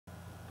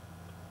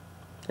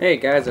Hey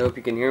guys, I hope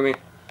you can hear me.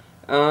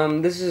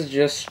 This is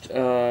just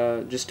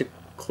to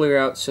clear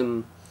out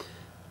some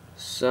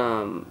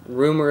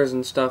rumors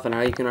and stuff on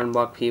how you can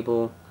unblock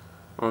people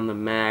on the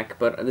Mac.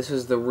 But this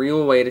is the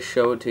real way to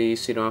show it to you,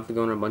 so you don't have to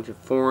go on a bunch of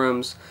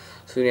forums.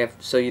 So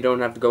you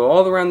don't have to go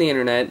all around the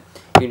internet.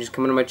 You can just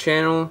come into my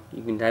channel.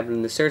 You can type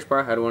in the search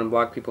bar how to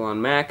unblock people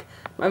on Mac.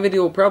 My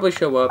video will probably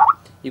show up.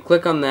 You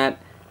click on that,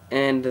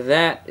 and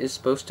that is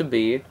supposed to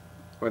be,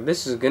 or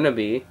this is gonna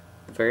be,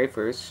 the very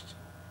first.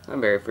 Not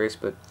very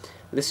first, but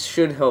this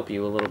should help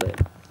you a little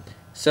bit.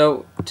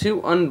 So, to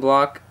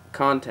unblock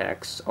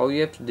contacts, all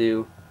you have to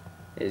do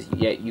is,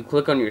 you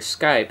click on your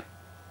Skype.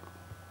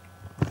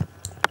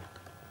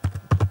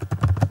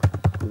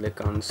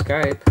 Click on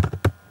Skype.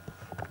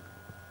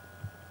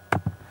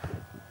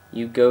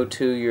 You go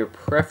to your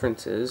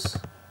preferences,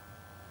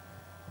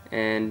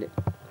 and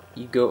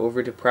you go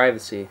over to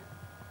privacy.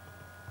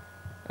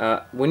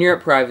 When you're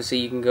at privacy,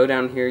 you can go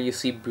down here. You'll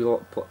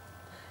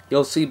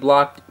see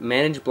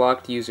manage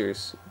blocked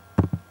users,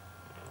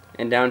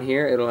 and down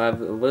here it'll have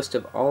a list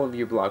of all of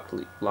your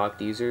blocked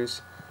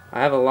users.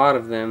 I have a lot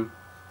of them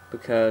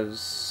because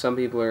some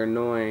people are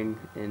annoying,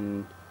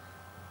 and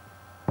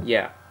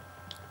yeah.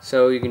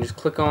 So you can just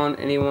click on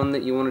anyone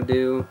that you want to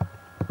do.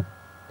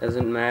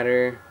 Doesn't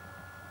matter.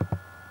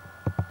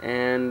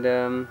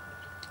 And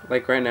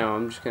like right now,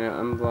 I'm just gonna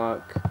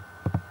unblock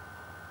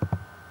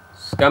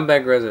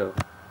Scumbag Rezo.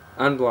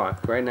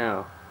 Unblocked right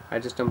now. I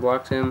just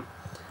unblocked him.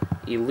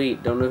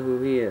 Elite, don't know who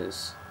he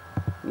is.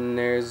 And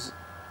there's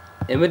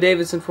Emma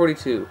Davidson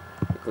 42. You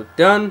click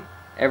done,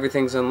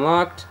 everything's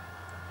unlocked.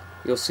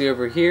 You'll see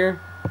over here,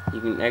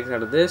 you can exit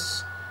out of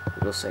this.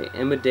 It'll say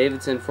Emma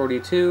Davidson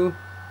 42.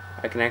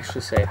 I can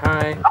actually say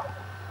hi.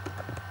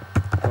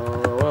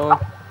 LOL.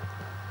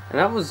 And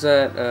that was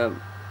at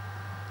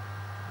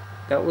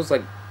that was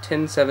like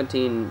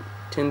 10/17,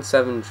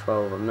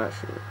 10/7/12. I'm not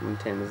sure when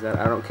 10 is that.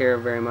 I don't care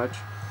very much.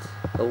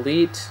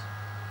 Elite,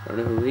 don't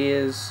know who he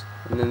is.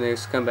 And then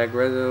there's Scumbag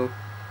Rezo.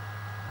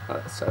 Oh,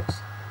 that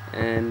sucks.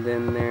 And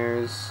then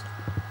there's,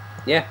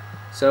 yeah.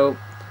 So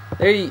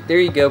there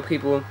you go,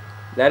 people.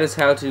 That is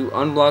how to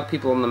unblock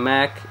people on the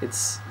Mac.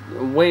 It's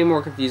way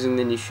more confusing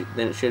than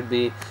it should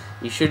be.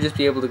 You should just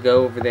be able to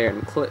go over there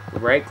and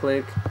right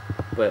click.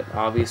 But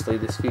obviously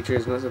this feature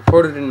is not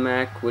supported in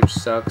Mac, which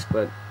sucks.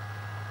 But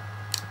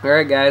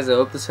alright guys, I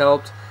hope this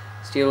helped.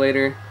 See you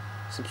later.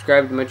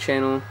 Subscribe to my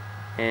channel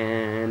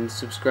and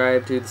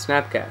subscribe to the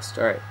Snapcast.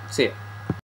 Alright, see ya.